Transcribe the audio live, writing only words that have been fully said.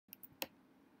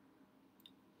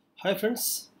Hi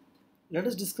friends, let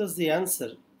us discuss the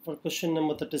answer for question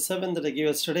number 37 that I gave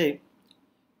yesterday.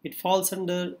 It falls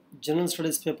under General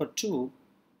Studies paper 2,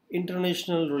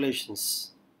 International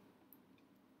Relations.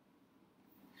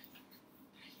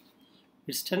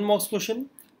 It's 10 marks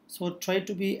question, so try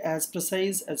to be as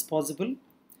precise as possible.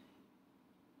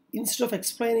 Instead of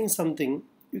explaining something,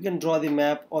 you can draw the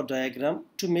map or diagram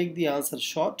to make the answer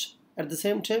short. At the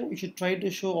same time, you should try to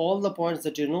show all the points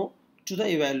that you know to the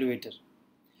evaluator.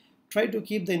 Try to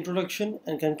keep the introduction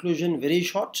and conclusion very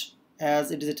short, as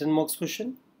it is a 10 marks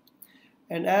question.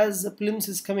 And as the prelims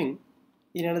is coming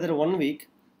in another 1 week,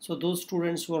 so those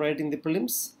students who are writing the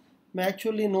prelims may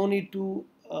actually no need to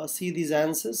see these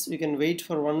answers. You can wait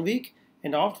for 1 week,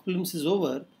 and after prelims is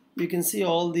over, you can see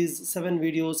all these 7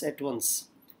 videos at once.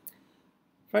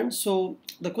 Friends, so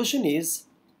the question is,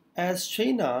 as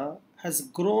China has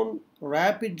grown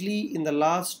rapidly in the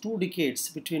last 2 decades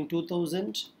between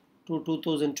 2000 to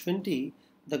 2020,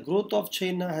 the growth of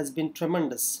China has been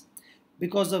tremendous,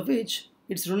 because of which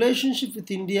its relationship with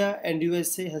India and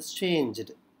USA has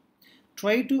changed.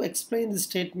 Try to explain this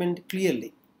statement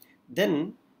clearly.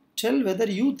 Then tell whether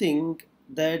you think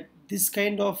that this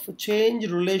kind of changed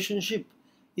relationship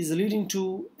is leading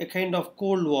to a kind of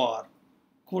Cold War.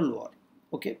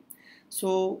 Okay.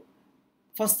 So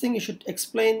first thing you should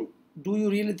explain, do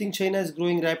you really think China is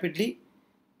growing rapidly?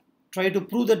 Try to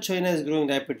prove that China is growing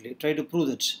rapidly. Try to prove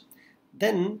it.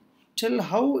 Then tell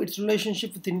how its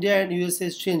relationship with India and USA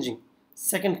is changing.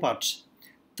 Second part.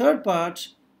 Third part,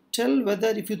 tell whether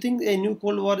if you think a new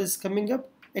Cold War is coming up,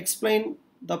 explain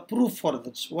the proof for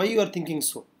that, why you are thinking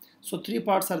so. So 3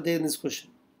 parts are there in this question.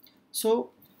 So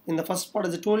in the first part,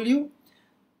 as I told you,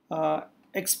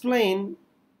 explain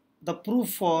the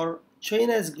proof for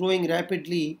China is growing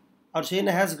rapidly, or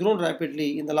China has grown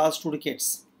rapidly in the last 2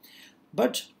 decades.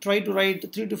 But try to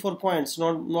write 3 to 4 points,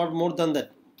 not more than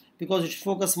that, because you should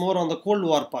focus more on the Cold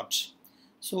War part.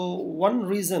 So one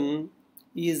reason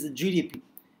is GDP.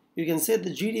 You can say the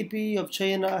GDP of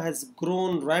China has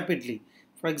grown rapidly.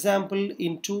 For example,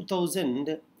 in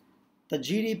 2000, the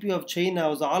GDP of China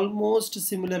was almost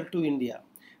similar to India.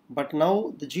 But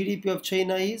now the GDP of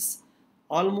China is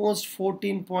almost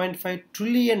 $14.5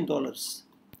 trillion.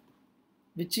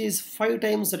 Which is 5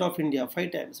 times that of India,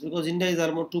 5 times, because India is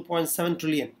around 2.7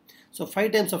 trillion. So 5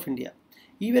 times of India.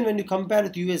 Even when you compare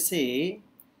with USA,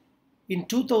 in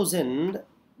 2000,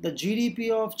 the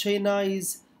GDP of China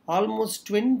is almost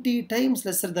 20 times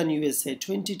lesser than USA,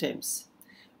 20 times.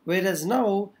 Whereas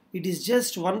now, it is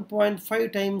just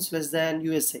 1.5 times less than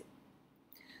USA.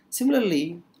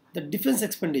 Similarly, the defense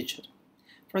expenditure.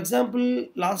 For example,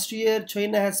 last year,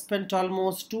 China has spent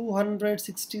almost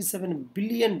 $267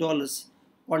 billion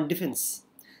on defense.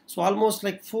 So almost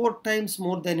like 4 times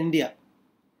more than India.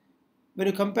 When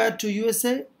you compare to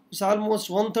USA, it's almost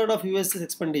 1/3 of US's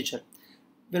expenditure.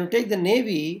 When you take the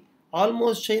Navy,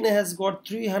 almost China has got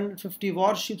 350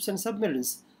 warships and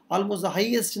submarines, almost the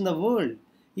highest in the world.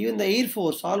 Even the Air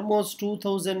Force, almost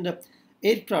 2,000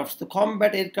 aircrafts, the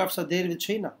combat aircrafts are there with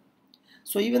China.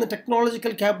 So even the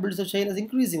technological capabilities of China is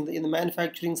increasing in the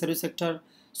manufacturing service sector.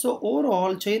 So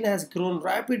overall, China has grown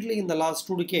rapidly in the last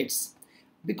 2 decades.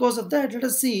 Because of that, let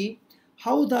us see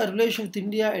how the relation with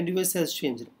India and USA has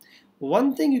changed.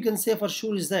 One thing you can say for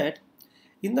sure is that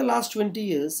in the last 20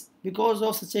 years, because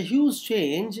of such a huge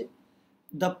change, in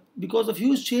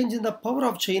the power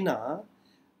of China,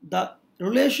 the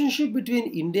relationship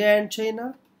between India and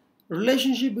China,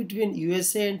 relationship between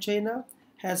USA and China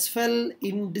has fell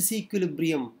in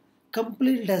disequilibrium.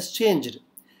 Completely has changed.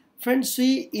 Friends,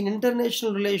 see, in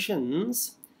international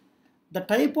relations, the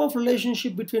type of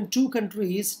relationship between two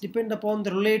countries depend upon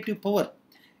the relative power.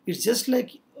 It's just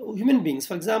like human beings.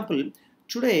 For example,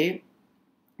 today,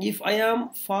 if I am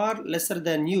far lesser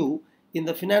than you in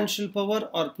the financial power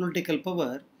or political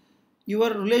power,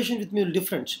 your relation with me will be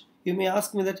different. You may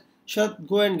ask me that, Sharat,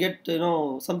 go and get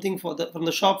something from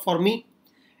the shop for me.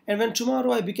 And when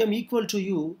tomorrow I become equal to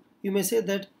you, you may say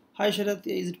that, hi Sharat,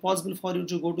 is it possible for you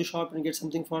to go to shop and get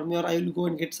something for me, or I will go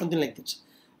and get something like that.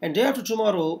 And day after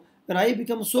tomorrow, when I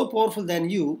become so powerful than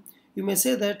you, you may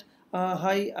say that,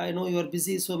 hi, I know you are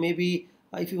busy, so maybe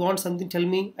if you want something, tell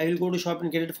me, I will go to shop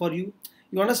and get it for you.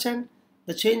 You understand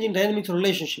the change in dynamics of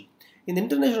relationship. In the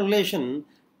international relation,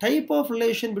 type of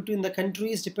relation between the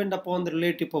countries depend upon the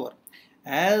relative power.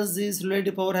 As this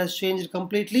relative power has changed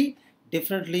completely,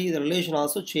 definitely the relation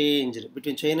also changed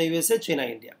between China, USA, China,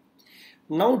 India.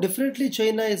 Now definitely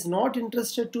China is not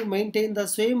interested to maintain the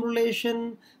same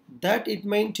relation that it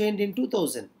maintained in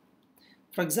 2000.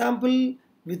 For example,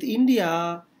 with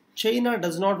India, China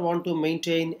does not want to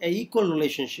maintain an equal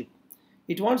relationship.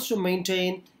 It wants to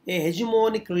maintain a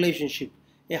hegemonic relationship,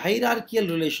 a hierarchical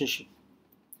relationship.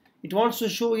 It wants to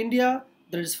show India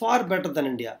that it's far better than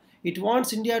India. It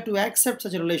wants India to accept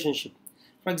such a relationship.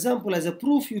 For example, as a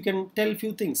proof, you can tell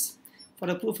few things. For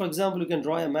a proof, for example, you can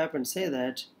draw a map and say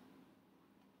that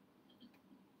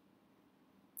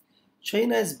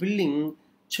China is building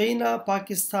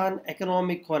China-Pakistan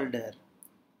economic corridor.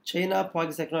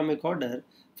 China-Pakistan economic corridor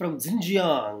from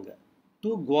Xinjiang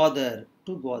to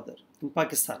Gwadar in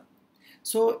Pakistan.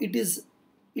 So it is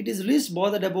least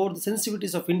bothered about the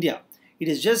sensitivities of India. It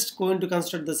is just going to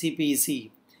construct the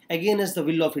CPEC against the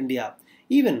will of India.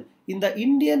 Even in the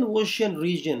Indian Ocean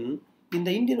region,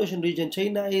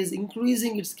 China is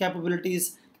increasing its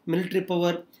capabilities, military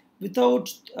power,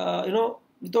 without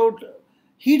without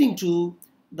heeding to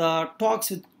the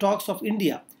talks of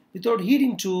India, without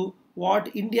heeding to what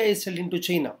India is telling to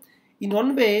China. In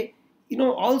one way,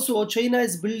 also China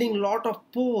is building a lot of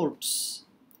ports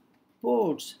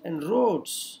and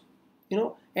roads,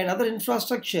 and other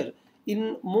infrastructure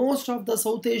in most of the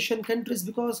South Asian countries,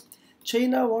 because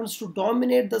China wants to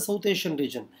dominate the South Asian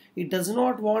region. It does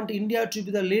not want India to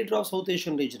be the leader of South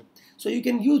Asian region. So you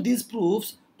can use these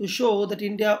proofs to show that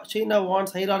China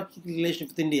wants hierarchical relationship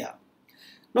with India.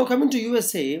 Now coming to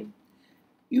USA,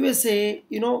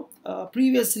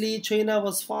 previously China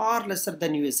was far lesser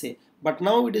than USA, but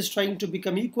now it is trying to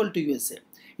become equal to USA.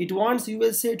 It wants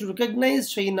USA to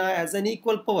recognize China as an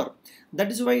equal power.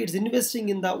 That is why it's investing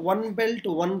in the One Belt,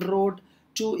 One Road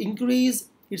to increase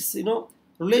its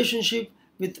relationship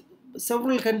with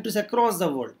several countries across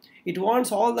the world. It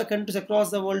wants all the countries across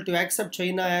the world to accept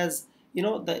China as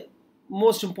the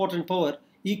most important power,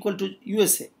 equal to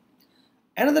USA.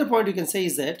 Another point you can say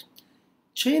is that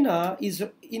China is,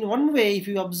 in one way, if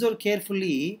you observe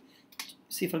carefully,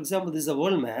 see, for example, this is a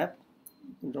world map.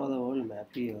 You can draw the world map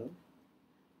here.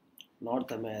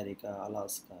 North America,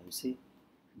 Alaska, you see,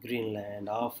 Greenland,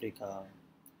 Africa,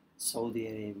 Saudi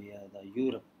Arabia, the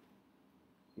Europe,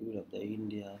 the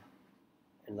India,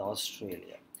 and the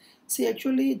Australia. See,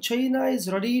 actually, China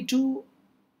is ready to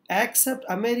accept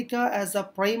America as the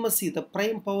primacy, the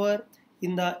prime power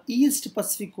in the East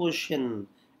Pacific Ocean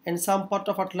and some part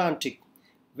of Atlantic.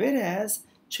 Whereas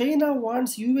China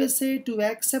wants USA to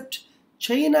accept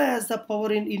China as the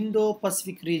power in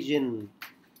Indo-Pacific region.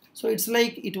 So it's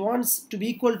like it wants to be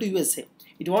equal to USA.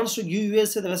 It wants to give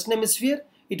USA the Western Hemisphere.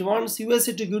 It wants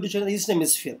USA to give to China the Eastern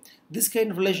Hemisphere. This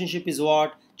kind of relationship is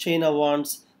what China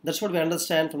wants. That's what we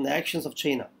understand from the actions of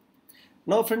China.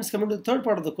 Now friends, coming to the third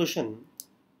part of the question.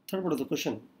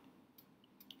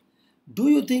 Do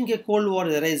you think a Cold War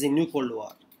is arising, new Cold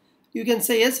War? You can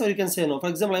say yes or you can say no. For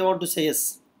example, I want to say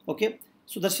yes. Okay,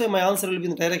 so that's why my answer will be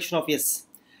in the direction of yes.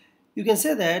 You can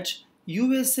say that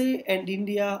USA and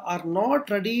India are not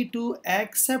ready to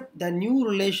accept the new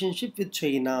relationship with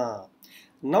China.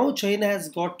 Now China has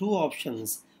got two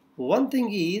options. One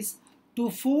thing is to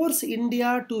force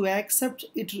India to accept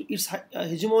its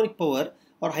hegemonic power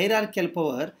or hierarchical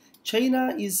power.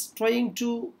 China is trying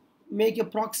to make a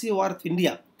proxy war with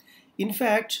India. In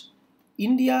fact,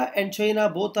 India and China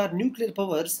both are nuclear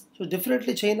powers, so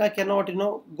definitely China cannot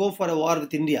go for a war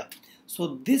with India.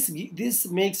 So this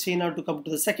makes China to come to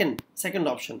the second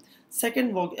option.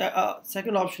 Second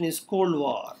option is Cold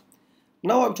War.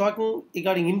 Now I'm talking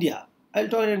regarding India. I'll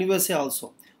talk about USA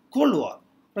also. Cold War.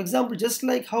 For example, just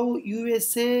like how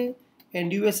USA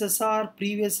and USSR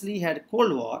previously had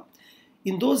Cold War,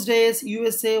 in those days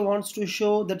USA wants to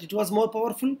show that it was more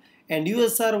powerful and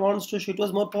USSR wants to show it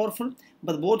was more powerful,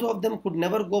 but both of them could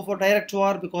never go for direct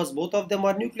war because both of them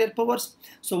are nuclear powers.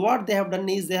 So what they have done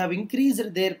is they have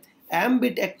increased their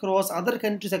ambit across other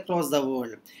countries across the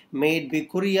world, may it be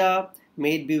Korea,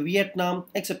 may it be Vietnam,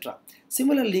 etc.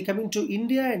 Similarly, coming to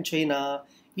India and China,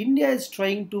 India is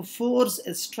trying to force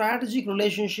a strategic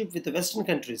relationship with the Western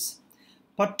countries,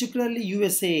 particularly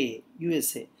USA,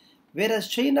 whereas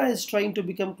China is trying to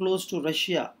become close to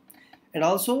Russia. And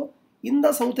also in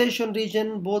the South Asian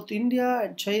region, both India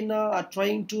and China are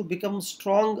trying to become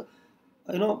strong,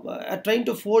 are trying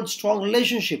to forge strong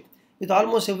relationship with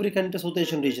almost every country in the South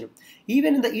Asian region.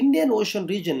 Even in the Indian Ocean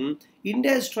region,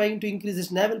 India is trying to increase its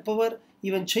naval power.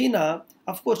 Even China,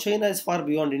 of course, China is far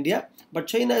beyond India, but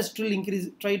China is still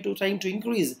trying to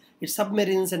increase its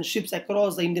submarines and ships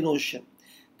across the Indian Ocean.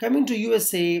 Coming to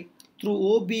USA, through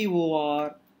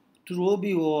OBOR,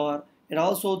 and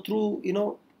also through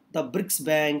the BRICS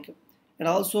Bank, and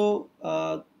also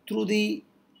through the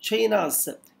China's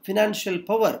financial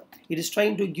power, it is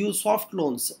trying to give soft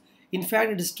loans. In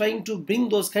fact, it is trying to bring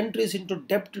those countries into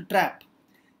debt trap.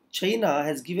 China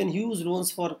has given huge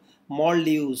loans for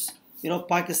Maldives,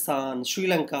 Pakistan, Sri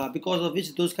Lanka, because of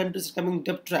which those countries are coming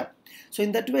debt trap. So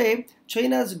in that way,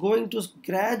 China is going to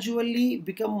gradually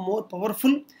become more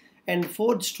powerful and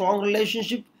forge strong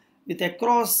relationship with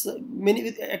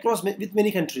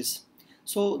many countries.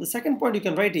 So the second point you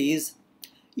can write is,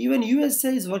 even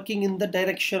USA is working in the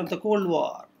direction of the Cold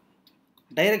War.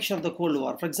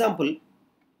 For example,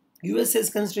 USA is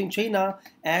considering China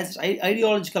as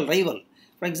ideological rival.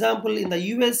 For example, in the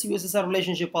US-USSR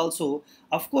relationship also,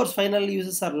 of course, finally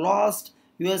USSR lost.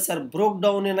 USSR broke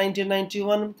down in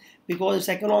 1991 because its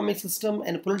economic system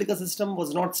and political system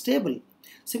was not stable.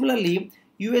 Similarly,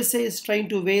 USA is trying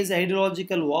to wage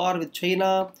ideological war with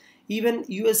China. Even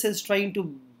USA is trying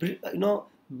to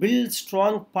build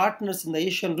strong partners in the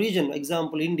Asian region.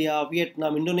 Example, India,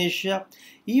 Vietnam, Indonesia.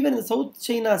 Even in the South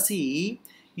China Sea,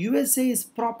 USA is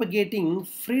propagating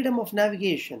freedom of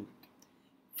navigation,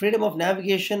 freedom of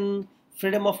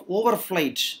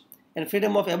overflight, and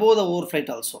freedom of above the overflight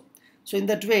also. So in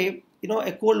that way,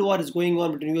 a Cold War is going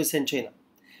on between USA and China.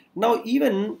 Now,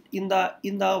 even in the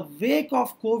wake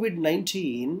of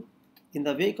COVID-19,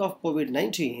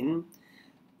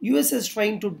 USA is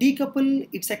trying to decouple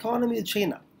its economy with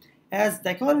China. As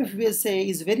the economy of USA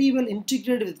is very well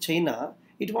integrated with China,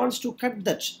 it wants to cut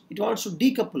that. It wants to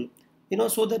decouple,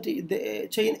 so that the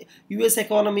US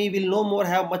economy will no more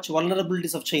have much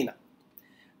vulnerabilities of China.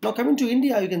 Now coming to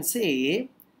India, you can say,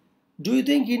 do you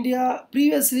think India,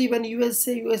 previously when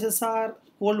USA-USSR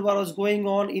Cold War was going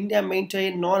on, India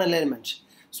maintained non-alignment?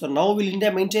 So now will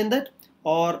India maintain that?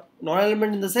 Or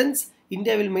non-alignment in the sense,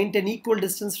 India will maintain equal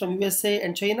distance from USA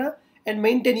and China and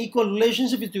maintain equal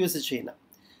relationship with USA-China.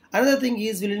 Another thing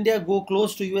is, will India go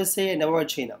close to USA and avoid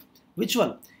China? Which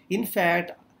one? In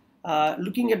fact,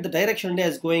 looking at the direction India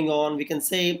is going on, we can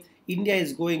say India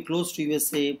is going close to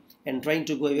USA and trying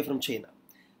to go away from China.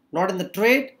 Not in the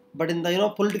trade, but in the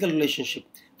political relationship.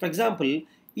 For example,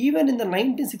 even in the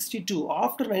 1962,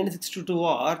 after 1962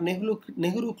 war,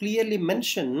 Nehru clearly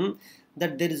mentioned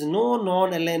that there is no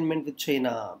non-alignment with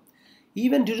China.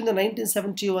 Even during the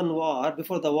 1971 war,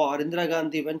 before the war, Indira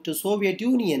Gandhi went to Soviet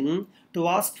Union to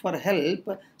ask for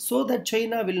help so that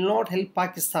China will not help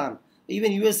Pakistan.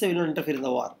 Even USA will not interfere in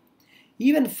the war.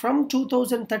 Even from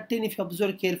 2013, if you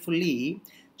observe carefully,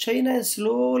 China is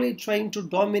slowly trying to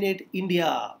dominate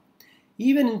India.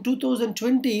 Even in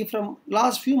 2020, from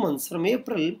last few months, from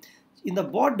April, in the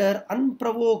border,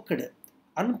 unprovoked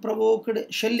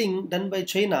shelling done by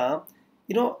China,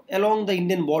 along the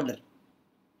Indian border.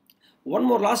 One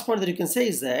more last point that you can say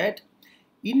is that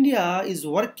India is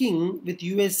working with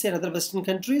USA and other Western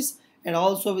countries and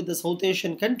also with the South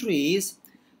Asian countries,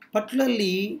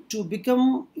 particularly to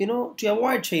become, to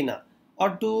avoid China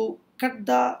or to cut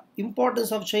the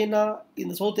importance of China in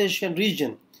the South Asian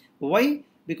region. Why?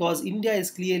 Because India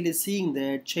is clearly seeing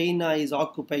that China is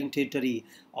occupying territory.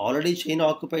 Already China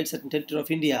occupied certain territory of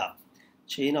India.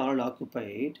 China already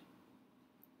occupied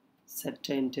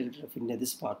certain territory of India,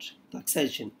 this part, the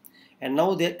Taxation. And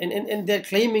now they're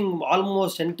claiming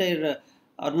almost entire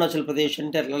Arunachal Pradesh,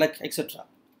 entire Ladakh, etc.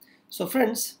 So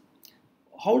friends,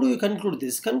 how do you conclude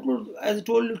this? Conclude, as I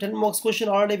told you, 10 marks question,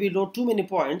 already we wrote too many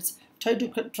points. Try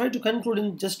to conclude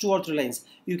in just 2 or 3 lines.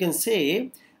 You can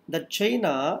say that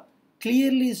China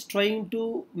clearly is trying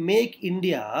to make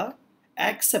India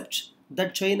accept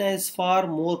that China is far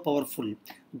more powerful.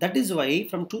 That is why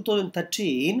from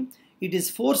 2013 it is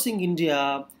forcing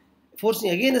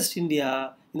against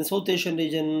India in the South Asian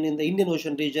region, in the Indian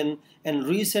Ocean region, and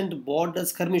recent border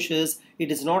skirmishes.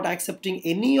 It is not accepting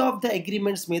any of the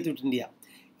agreements made with India.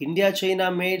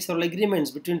 India-China made several agreements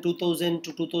between 2000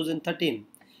 to 2013.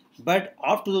 But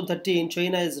after 2013,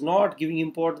 China is not giving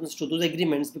importance to those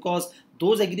agreements because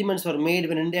those agreements were made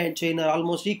when India and China are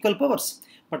almost equal powers.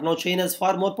 But now China is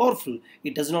far more powerful.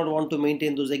 It does not want to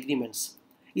maintain those agreements.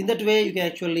 In that way, you can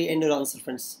actually end your answer,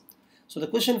 friends. So the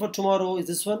question for tomorrow is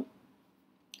this one.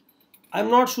 I'm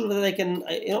not sure whether I can,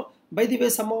 by the way,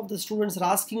 some of the students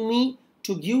are asking me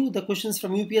to give the questions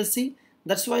from UPSC.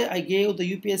 That's why I gave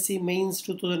the UPSC Mains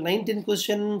 2019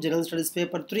 question, General Studies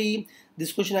Paper 3.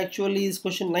 This question actually is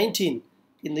question 19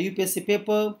 in the UPSC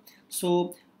paper.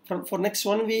 So for next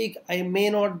 1 week, I may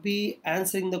not be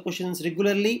answering the questions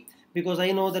regularly because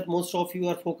I know that most of you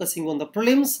are focusing on the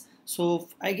prelims. So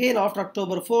again, after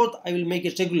October 4th, I will make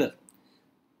it regular.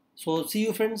 So see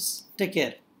you friends. Take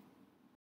care.